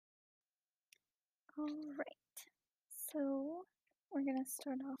Alright, so we're going to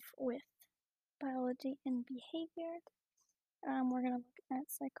start off with biology and behavior. We're going to look at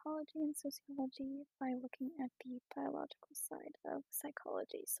psychology and sociology by looking at the biological side of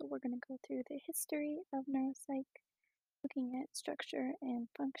psychology. So we're going to go through the history of neuropsych, looking at structure and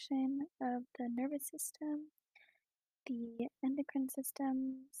function of the nervous system, the endocrine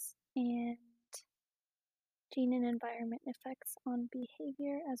systems, and gene and environment effects on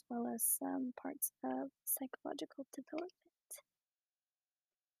behavior, as well as some parts of psychological development.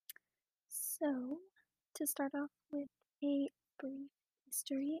 So, to start off with a brief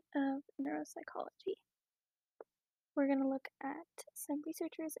history of neuropsychology, we're going to look at some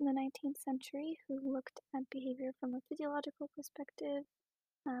researchers in the 19th century who looked at behavior from a physiological perspective,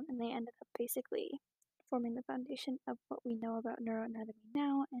 and they ended up basically forming the foundation of what we know about neuroanatomy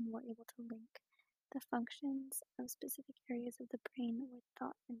now, and we're able to link the functions of specific areas of the brain with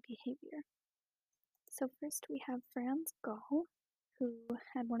thought and behavior. So first we have Franz Gall, who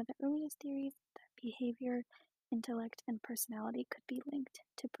had one of the earliest theories that behavior, intellect, and personality could be linked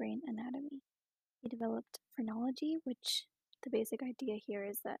to brain anatomy. He developed phrenology, which the basic idea here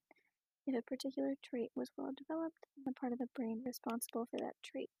is that if a particular trait was well developed, the part of the brain responsible for that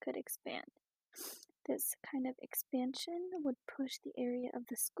trait could expand. This kind of expansion would push the area of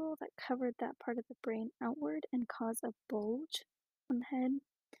the skull that covered that part of the brain outward and cause a bulge on the head.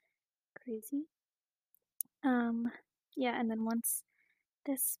 Crazy. Yeah, and then once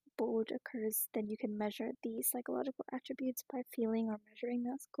this bulge occurs, then you can measure the psychological attributes by feeling or measuring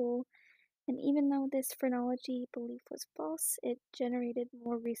that skull. And even though this phrenology belief was false, it generated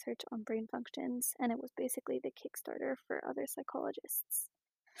more research on brain functions, and it was basically the Kickstarter for other psychologists.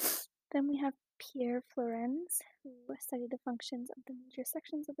 Then we have Pierre Florenz, who studied the functions of the major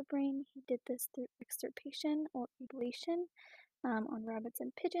sections of the brain. He did this through extirpation or ablation on rabbits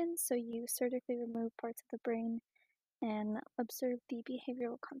and pigeons. So you surgically remove parts of the brain and observe the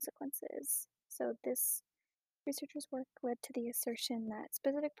behavioral consequences. So this researchers' work led to the assertion that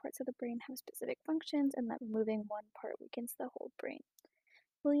specific parts of the brain have specific functions and that removing one part weakens the whole brain.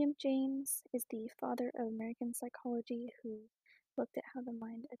 William James is the father of American psychology, who looked at how the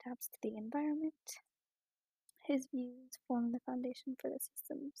mind adapts to the environment. His views form the foundation for the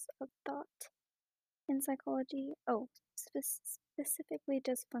systems of thought in psychology. Specifically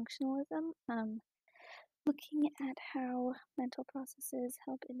just functionalism, looking at how mental processes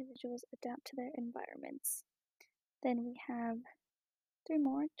help individuals adapt to their environments. Then we have three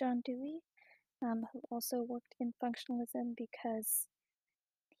more. John Dewey, who also worked in functionalism because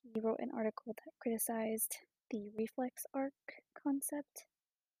he wrote an article that criticized the reflex arc concept,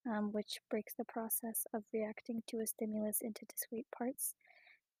 which breaks the process of reacting to a stimulus into discrete parts.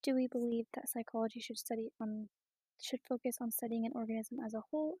 Dewey believed that psychology should focus on studying an organism as a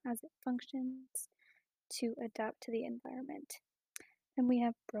whole as it functions to adapt to the environment. Then we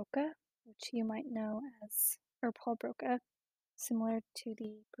have Broca, which you might know as, or Paul Broca, similar to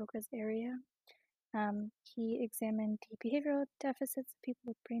the Broca's area. He examined the behavioral deficits of people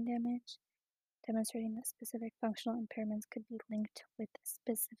with brain damage, demonstrating that specific functional impairments could be linked with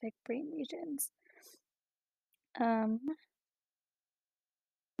specific brain regions.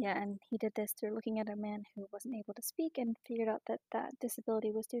 And he did this through looking at a man who wasn't able to speak and figured out that that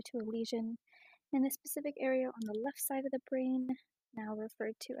disability was due to a lesion in a specific area on the left side of the brain, now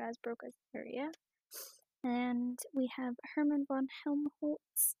referred to as Broca's area. And we have Hermann von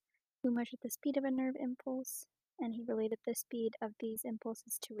Helmholtz, who measured the speed of a nerve impulse, and he related the speed of these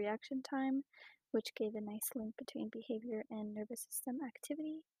impulses to reaction time, which gave a nice link between behavior and nervous system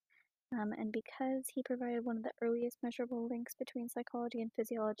activity. And because he provided one of the earliest measurable links between psychology and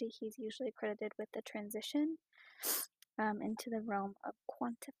physiology, he's usually credited with the transition into the realm of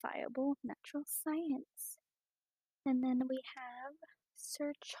quantifiable natural science. And then we have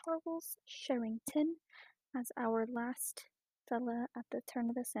Sir Charles Sherrington as our last fella at the turn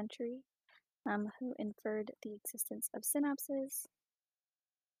of the century, who inferred the existence of synapses.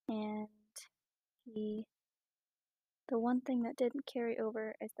 And the one thing that didn't carry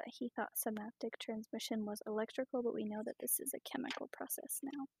over is that he thought synaptic transmission was electrical, but we know that this is a chemical process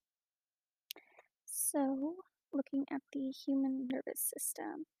now. So, looking at the human nervous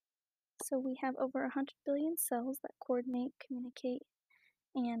system. So we have over 100 billion cells that coordinate, communicate,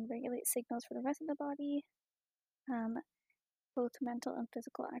 and regulate signals for the rest of the body. Both mental and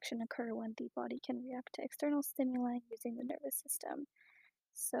physical action occur when the body can react to external stimuli using the nervous system.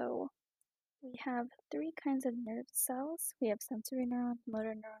 So we have three kinds of nerve cells. We have sensory neurons,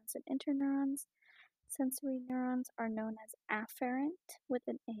 motor neurons, and interneurons. Sensory neurons are known as afferent with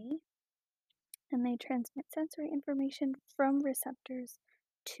an A, and they transmit sensory information from receptors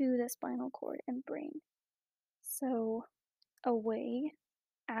to the spinal cord and brain. So away,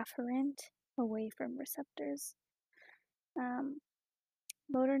 afferent, away from receptors. Um,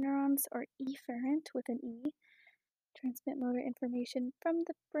 Motor neurons, or efferent with an E, transmit motor information from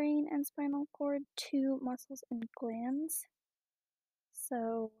the brain and spinal cord to muscles and glands.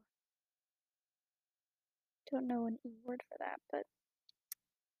 So, don't know an E word for that, but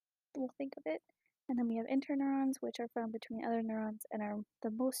we'll think of it. And then we have interneurons, which are found between other neurons and are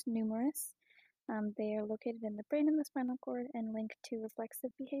the most numerous. They are located in the brain and the spinal cord and linked to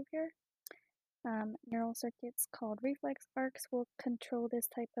reflexive behavior. Neural circuits called reflex arcs will control this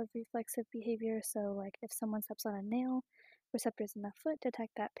type of reflexive behavior. So, like if someone steps on a nail, receptors in the foot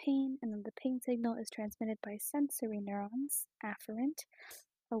detect that pain, and then the pain signal is transmitted by sensory neurons, afferent,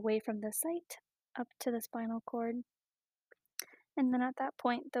 away from the site up to the spinal cord. And then at that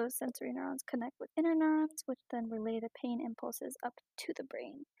point, those sensory neurons connect with interneurons, which then relay the pain impulses up to the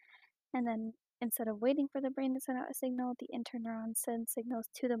brain. And then instead of waiting for the brain to send out a signal, the interneurons send signals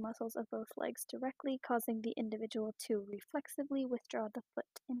to the muscles of both legs directly, causing the individual to reflexively withdraw the foot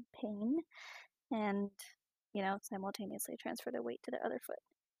in pain and, simultaneously transfer the weight to the other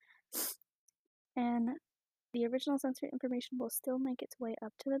foot. And the original sensory information will still make its way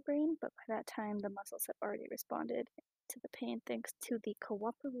up to the brain, but by that time, the muscles have already responded to the pain thanks to the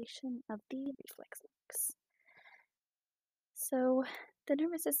cooperation of the reflex arcs. So, the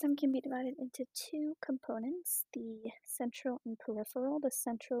nervous system can be divided into two components, the central and peripheral. The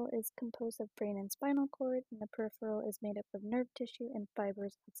central is composed of brain and spinal cord, and the peripheral is made up of nerve tissue and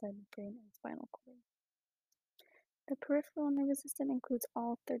fibers outside the brain and spinal cord. The peripheral nervous system includes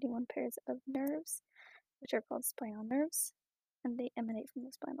all 31 pairs of nerves, which are called spinal nerves, and they emanate from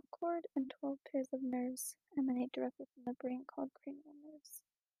the spinal cord, and 12 pairs of nerves emanate directly from the brain called cranial nerves.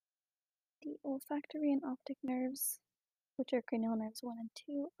 The olfactory and optic nerves, which are cranial nerves 1 and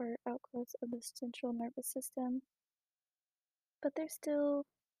 2, are outgrowths of the central nervous system, but they're still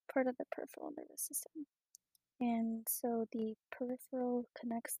part of the peripheral nervous system. And so the peripheral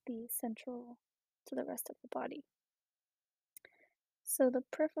connects the central to the rest of the body. So the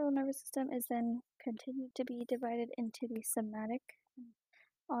peripheral nervous system is then continued to be divided into the somatic and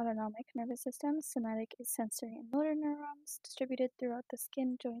autonomic nervous system. Somatic is sensory and motor neurons distributed throughout the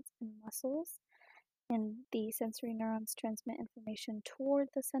skin, joints, and muscles. And the sensory neurons transmit information toward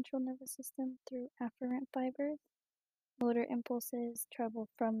the central nervous system through afferent fibers. Motor impulses travel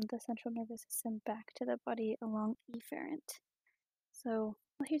from the central nervous system back to the body along efferent. So,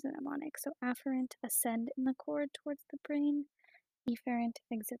 here's a mnemonic. So, afferent ascend in the cord towards the brain, efferent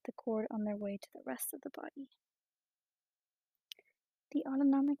exit the cord on their way to the rest of the body. The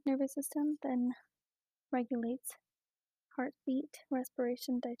autonomic nervous system then regulates heartbeat,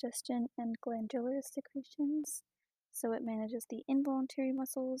 respiration, digestion, and glandular secretions. So it manages the involuntary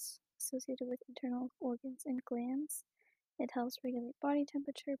muscles associated with internal organs and glands. It helps regulate body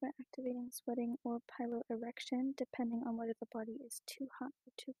temperature by activating sweating or piloerection, depending on whether the body is too hot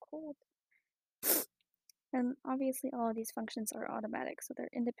or too cold. And obviously, all of these functions are automatic, so they're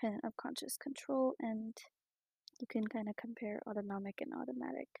independent of conscious control, and you can kind of compare autonomic and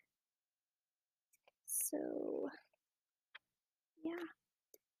automatic. So, yeah.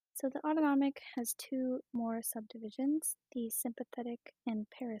 So the autonomic has two more subdivisions, the sympathetic and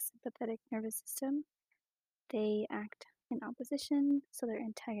parasympathetic nervous system. They act in opposition, so they're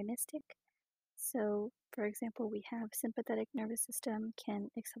antagonistic. So, for example, we have sympathetic nervous system can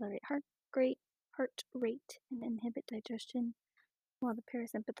accelerate heart rate and inhibit digestion, while the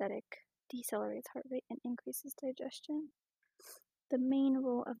parasympathetic decelerates heart rate and increases digestion. The main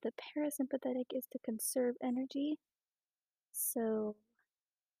role of the parasympathetic is to conserve energy. So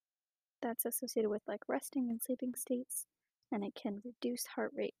that's associated with like resting and sleeping states, and it can reduce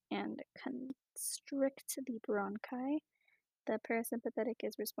heart rate and constrict the bronchi. The parasympathetic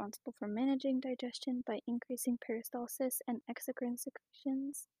is responsible for managing digestion by increasing peristalsis and exocrine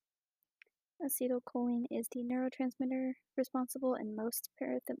secretions. Acetylcholine is the neurotransmitter responsible in most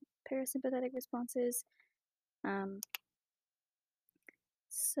parasympathetic responses.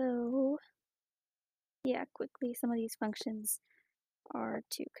 So, yeah, quickly, some of these functions are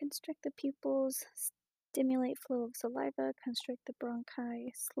to constrict the pupils, stimulate flow of saliva, constrict the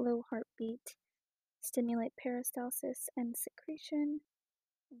bronchi, slow heartbeat, stimulate peristalsis and secretion,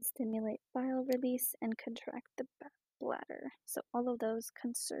 and stimulate bile release and contract the bladder. So all of those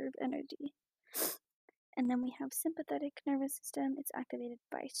conserve energy. And then we have sympathetic nervous system. It's activated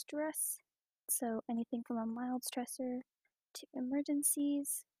by stress. So anything from a mild stressor to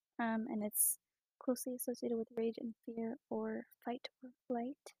emergencies, and it's closely associated with rage and fear or fight or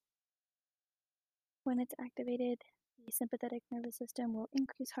flight. When it's activated, the sympathetic nervous system will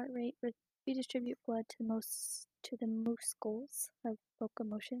increase heart rate, redistribute blood to the muscles of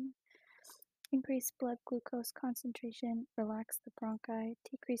locomotion, increase blood glucose concentration, relax the bronchi,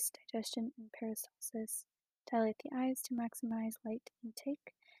 decrease digestion and peristalsis, dilate the eyes to maximize light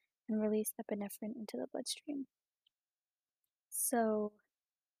intake, and release epinephrine into the bloodstream. So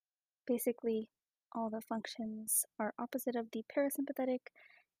basically, all the functions are opposite of the parasympathetic.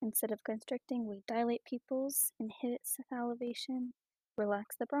 Instead of constricting, we dilate pupils, inhibit salivation,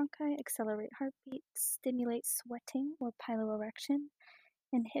 relax the bronchi, accelerate heartbeat, stimulate sweating or piloerection,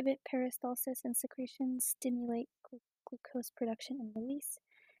 inhibit peristalsis and secretion, stimulate glucose production and release,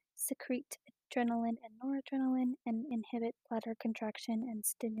 secrete adrenaline and noradrenaline, and inhibit bladder contraction and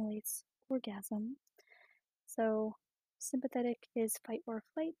stimulates orgasm. So sympathetic is fight or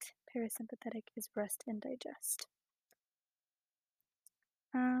flight, parasympathetic is rest and digest.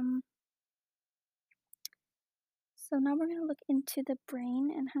 So now we're going to look into the brain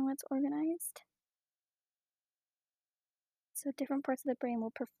and how it's organized. So different parts of the brain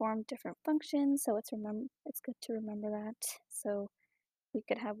will perform different functions, so it's good to remember that. So we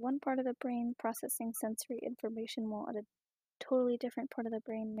could have one part of the brain processing sensory information while a totally different part of the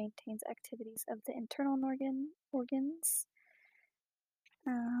brain maintains activities of the internal organs.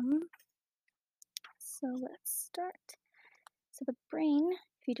 So let's start. So the brain,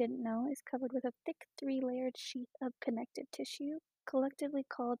 if you didn't know, is covered with a thick three-layered sheath of connective tissue, collectively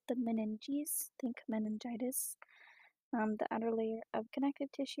called the meninges. Think meningitis. The outer layer of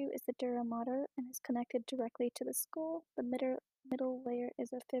connective tissue is the dura mater and is connected directly to the skull. The middle layer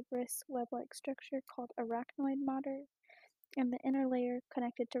is a fibrous web-like structure called arachnoid mater, and the inner layer,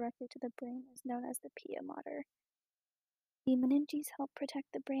 connected directly to the brain, is known as the pia mater. The meninges help protect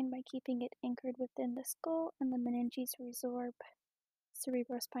the brain by keeping it anchored within the skull, and the meninges resorb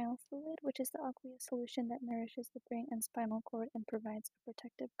cerebrospinal fluid, which is the aqueous solution that nourishes the brain and spinal cord and provides a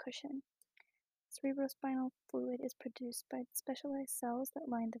protective cushion. Cerebrospinal fluid is produced by specialized cells that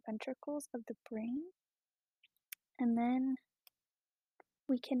line the ventricles of the brain. And then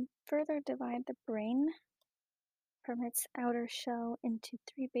we can further divide the brain from its outer shell into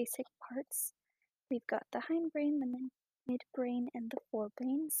three basic parts. We've got the hindbrain, the midbrain, and the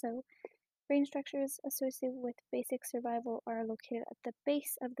forebrain. So brain structures associated with basic survival are located at the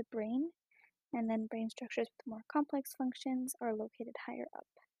base of the brain, and then brain structures with more complex functions are located higher up.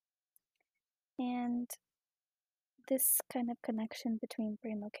 And this kind of connection between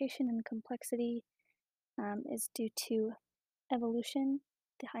brain location and complexity is due to evolution.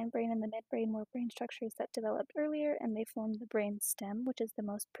 The hindbrain and the midbrain were brain structures that developed earlier, and they formed the brain stem, which is the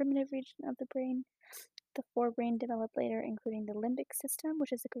most primitive region of the brain. The forebrain developed later, including the limbic system,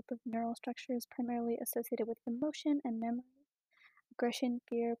 which is a group of neural structures primarily associated with emotion and memory. Aggression,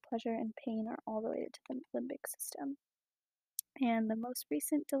 fear, pleasure, and pain are all related to the limbic system. And the most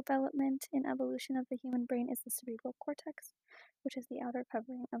recent development in evolution of the human brain is the cerebral cortex, which is the outer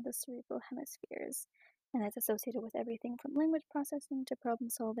covering of the cerebral hemispheres, and it's associated with everything from language processing to problem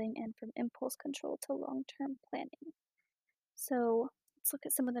solving and from impulse control to long-term planning. So let's look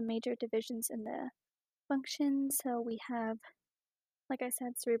at some of the major divisions in the functions. So we have, like I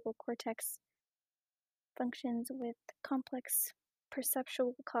said, cerebral cortex functions with complex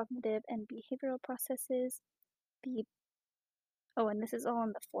perceptual, cognitive, and behavioral processes. And this is all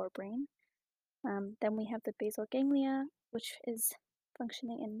in the forebrain. Then we have the basal ganglia, which is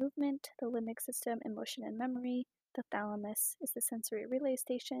functioning in movement, the limbic system, emotion and memory. The thalamus is the sensory relay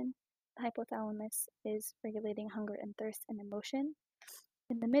station. The hypothalamus is regulating hunger and thirst and emotion.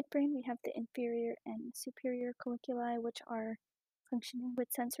 In the midbrain, we have the inferior and superior colliculi, which are functioning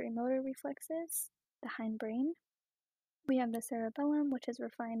with sensory motor reflexes. The hindbrain. We have the cerebellum, which is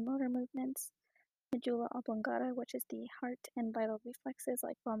refined motor movements. Medulla oblongata, which is the heart and vital reflexes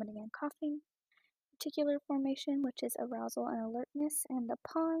like vomiting and coughing. Reticular formation, which is arousal and alertness, and the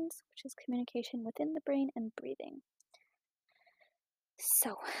pons, which is communication within the brain and breathing.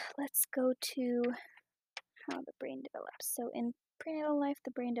 So let's go to how the brain develops. So in prenatal life,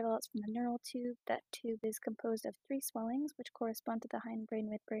 the brain develops from the neural tube. That tube is composed of three swellings, which correspond to the hindbrain,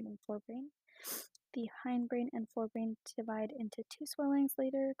 midbrain, and forebrain. The hindbrain and forebrain divide into two swellings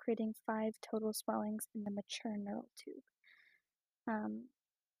later, creating 5 total swellings in the mature neural tube.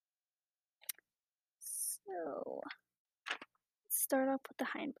 So let's start off with the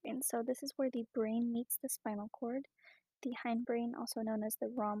hindbrain. So this is where the brain meets the spinal cord. The hindbrain, also known as the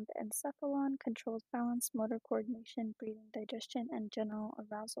rhombencephalon, controls balance, motor coordination, breathing, digestion, and general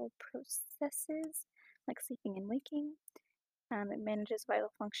arousal processes like sleeping and waking. It manages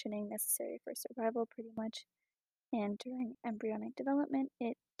vital functioning necessary for survival pretty much. And during embryonic development,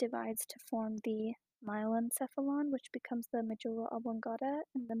 it divides to form the myelencephalon, which becomes the medulla oblongata,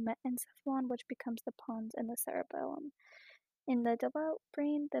 and the metencephalon, which becomes the pons and the cerebellum. In the adult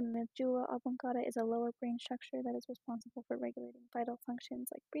brain, the medulla oblongata is a lower brain structure that is responsible for regulating vital functions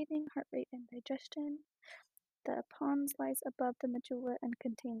like breathing, heart rate, and digestion. The pons lies above the medulla and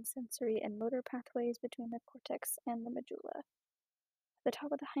contains sensory and motor pathways between the cortex and the medulla. The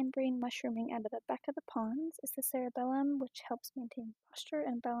top of the hindbrain, mushrooming out of the back of the pons, is the cerebellum, which helps maintain posture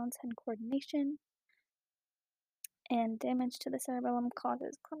and balance and coordination. And damage to the cerebellum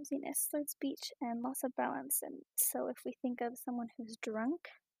causes clumsiness, slurred speech, and loss of balance. And so, if we think of someone who's drunk,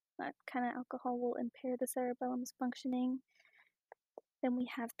 that kind of alcohol will impair the cerebellum's functioning. Then we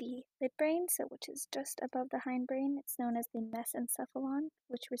have the midbrain, which is just above the hindbrain. It's known as the mesencephalon,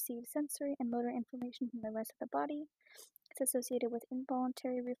 which receives sensory and motor information from the rest of the body. It's associated with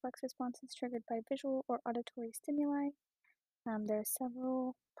involuntary reflex responses triggered by visual or auditory stimuli. There are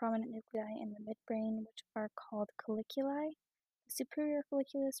several prominent nuclei in the midbrain, which are called colliculi. The superior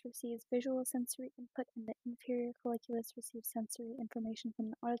colliculus receives visual sensory input, and the inferior colliculus receives sensory information from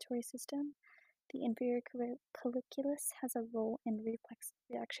the auditory system. The inferior colliculus has a role in reflex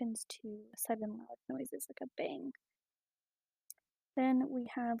reactions to sudden loud noises like a bang. Then we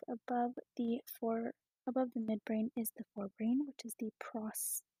have above the midbrain is the forebrain, which is the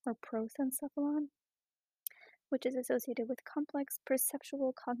prosencephalon, which is associated with complex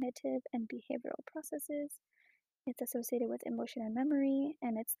perceptual, cognitive, and behavioral processes. It's associated with emotion and memory,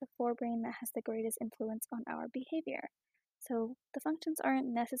 and it's the forebrain that has the greatest influence on our behavior. So the functions aren't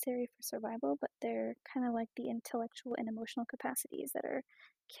necessary for survival, but they're kind of like the intellectual and emotional capacities that are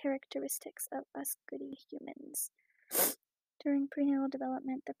characteristics of us goody humans. During prenatal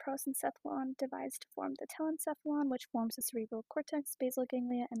development, the prosencephalon divides to form the telencephalon, which forms the cerebral cortex, basal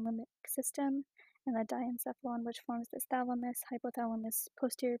ganglia, and limbic system, and the diencephalon, which forms the thalamus, hypothalamus,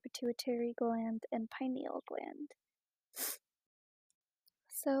 posterior pituitary gland, and pineal gland.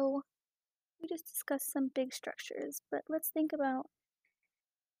 So we just discussed some big structures, but let's think about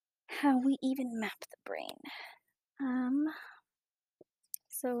how we even map the brain.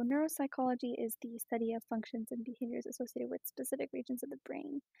 So neuropsychology is the study of functions and behaviors associated with specific regions of the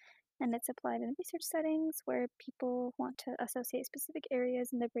brain, and it's applied in research settings where people want to associate specific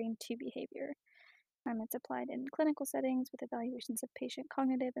areas in the brain to behavior. It's applied in clinical settings with evaluations of patient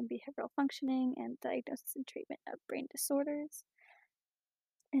cognitive and behavioral functioning and diagnosis and treatment of brain disorders.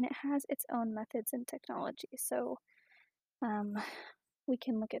 And it has its own methods and technology. So we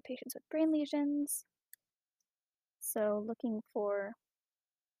can look at patients with brain lesions. So looking for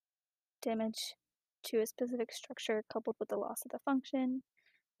damage to a specific structure coupled with the loss of the function.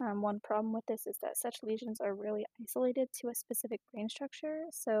 One problem with this is that such lesions are really isolated to a specific brain structure,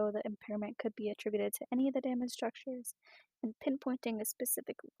 so the impairment could be attributed to any of the damaged structures, and pinpointing a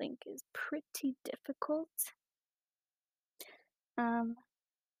specific link is pretty difficult.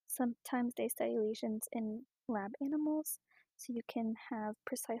 Sometimes they study lesions in lab animals, so you can have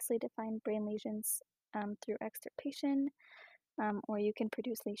precisely defined brain lesions through extirpation, or you can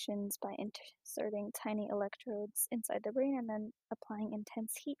produce lesions by inserting tiny electrodes inside the brain and then applying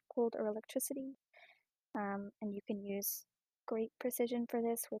intense heat, cold, or electricity. And you can use great precision for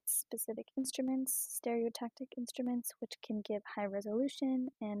this with specific instruments, stereotactic instruments, which can give high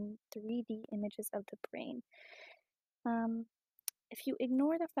resolution and 3D images of the brain. If you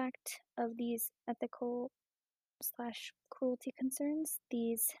ignore the fact of these ethical/cruelty concerns,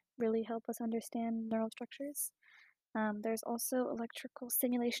 these really help us understand neural structures. There's also electrical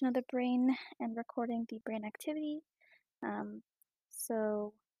stimulation of the brain and recording the brain activity.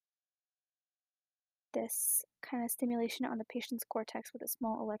 So this kind of stimulation on the patient's cortex with a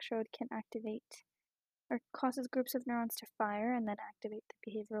small electrode can activate or causes groups of neurons to fire and then activate the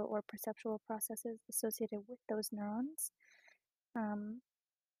behavioral or perceptual processes associated with those neurons.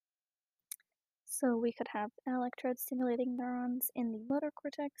 So we could have an electrode stimulating neurons in the motor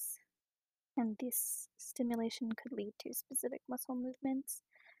cortex, and this stimulation could lead to specific muscle movements.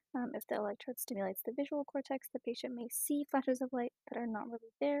 If the electrode stimulates the visual cortex, the patient may see flashes of light that are not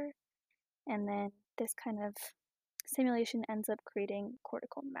really there, and then this kind of stimulation ends up creating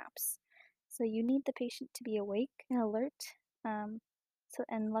cortical maps. So you need the patient to be awake and alert, and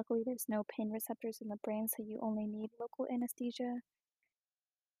luckily there's no pain receptors in the brain, so you only need local anesthesia.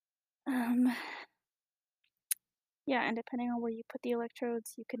 Yeah, and depending on where you put the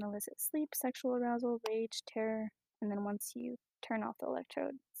electrodes, you can elicit sleep, sexual arousal, rage, terror, and then once you turn off the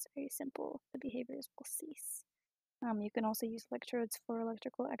electrode, it's very simple, the behaviors will cease. You can also use electrodes for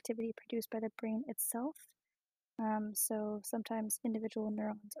electrical activity produced by the brain itself. So sometimes individual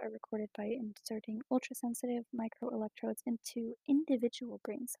neurons are recorded by inserting ultrasensitive microelectrodes into individual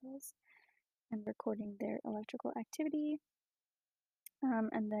brain cells. and recording their electrical activity.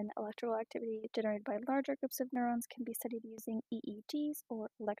 And then electrical activity generated by larger groups of neurons can be studied using EEGs or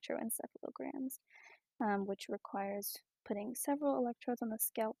electroencephalograms, which requires putting several electrodes on the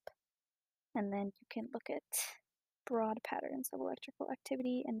scalp, and then you can look at broad patterns of electrical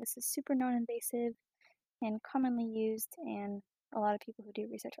activity, and this is super non-invasive and commonly used, and a lot of people who do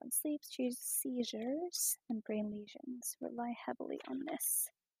research on sleep, seizures, and brain lesions rely heavily on this.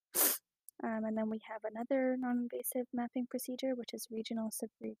 And then we have another non-invasive mapping procedure, which is regional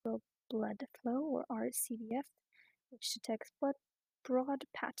cerebral blood flow, or RCBF, which detects broad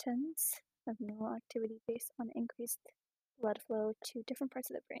patterns of neural activity based on increased blood flow to different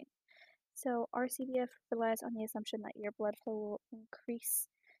parts of the brain. So RCBF relies on the assumption that your blood flow will increase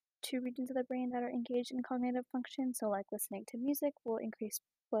to regions of the brain that are engaged in cognitive function. So like listening to music will increase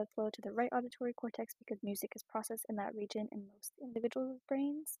blood flow to the right auditory cortex because music is processed in that region in most individuals'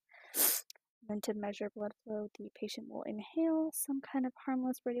 brains. And then to measure blood flow, the patient will inhale some kind of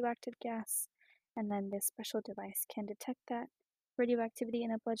harmless radioactive gas, and then this special device can detect that radioactivity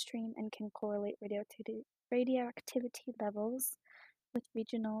in a bloodstream and can correlate radioactivity levels with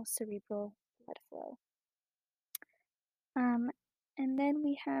regional cerebral blood flow. And then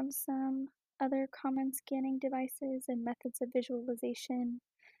we have some other common scanning devices and methods of visualization,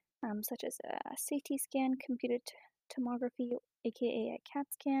 such as a CT scan, computed tomography, aka a CAT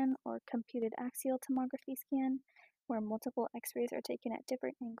scan, or computed axial tomography scan, where multiple x-rays are taken at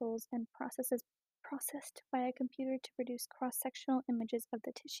different angles and processed by a computer to produce cross-sectional images of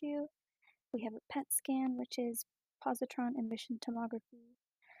the tissue. We have a PET scan, which is positron emission tomography,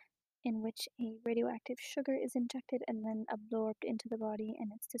 in which a radioactive sugar is injected and then absorbed into the body,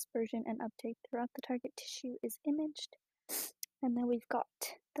 and its dispersion and uptake throughout the target tissue is imaged. And then we've got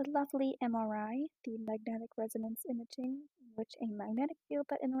the lovely MRI, the magnetic resonance imaging, in which a magnetic field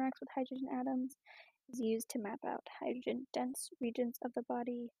that interacts with hydrogen atoms is used to map out hydrogen-dense regions of the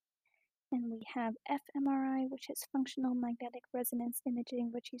body. And we have fMRI, which is functional magnetic resonance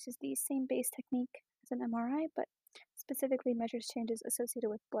imaging, which uses the same base technique as an MRI, but specifically measures changes associated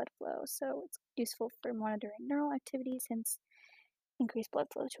with blood flow. So it's useful for monitoring neural activity since increased blood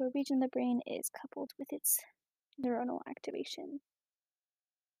flow to a region of the brain is coupled with its neuronal activation.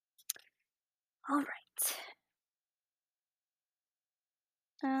 All right.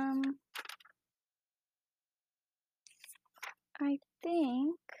 I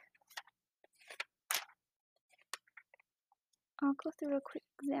think I'll go through a quick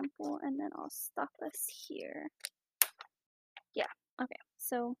example and then I'll stop us here. Yeah, okay,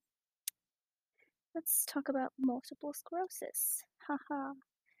 so let's talk about multiple sclerosis. Haha.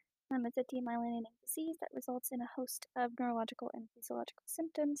 It's a demyelinating disease that results in a host of neurological and physiological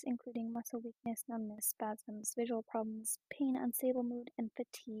symptoms, including muscle weakness, numbness, spasms, visual problems, pain, unstable mood, and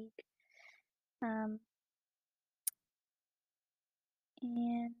fatigue. And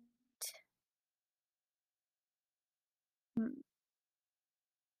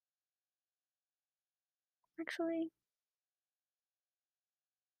actually,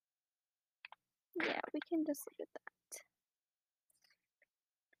 yeah, we can just leave it at that.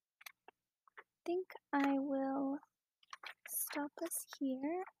 I think I will stop us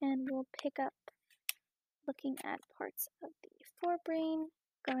here and we'll pick up looking at parts of the forebrain,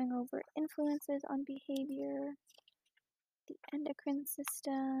 going over influences on behavior, the endocrine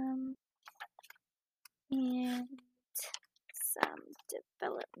system, and some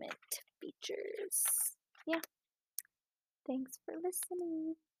development features. Yeah, thanks for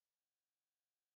listening.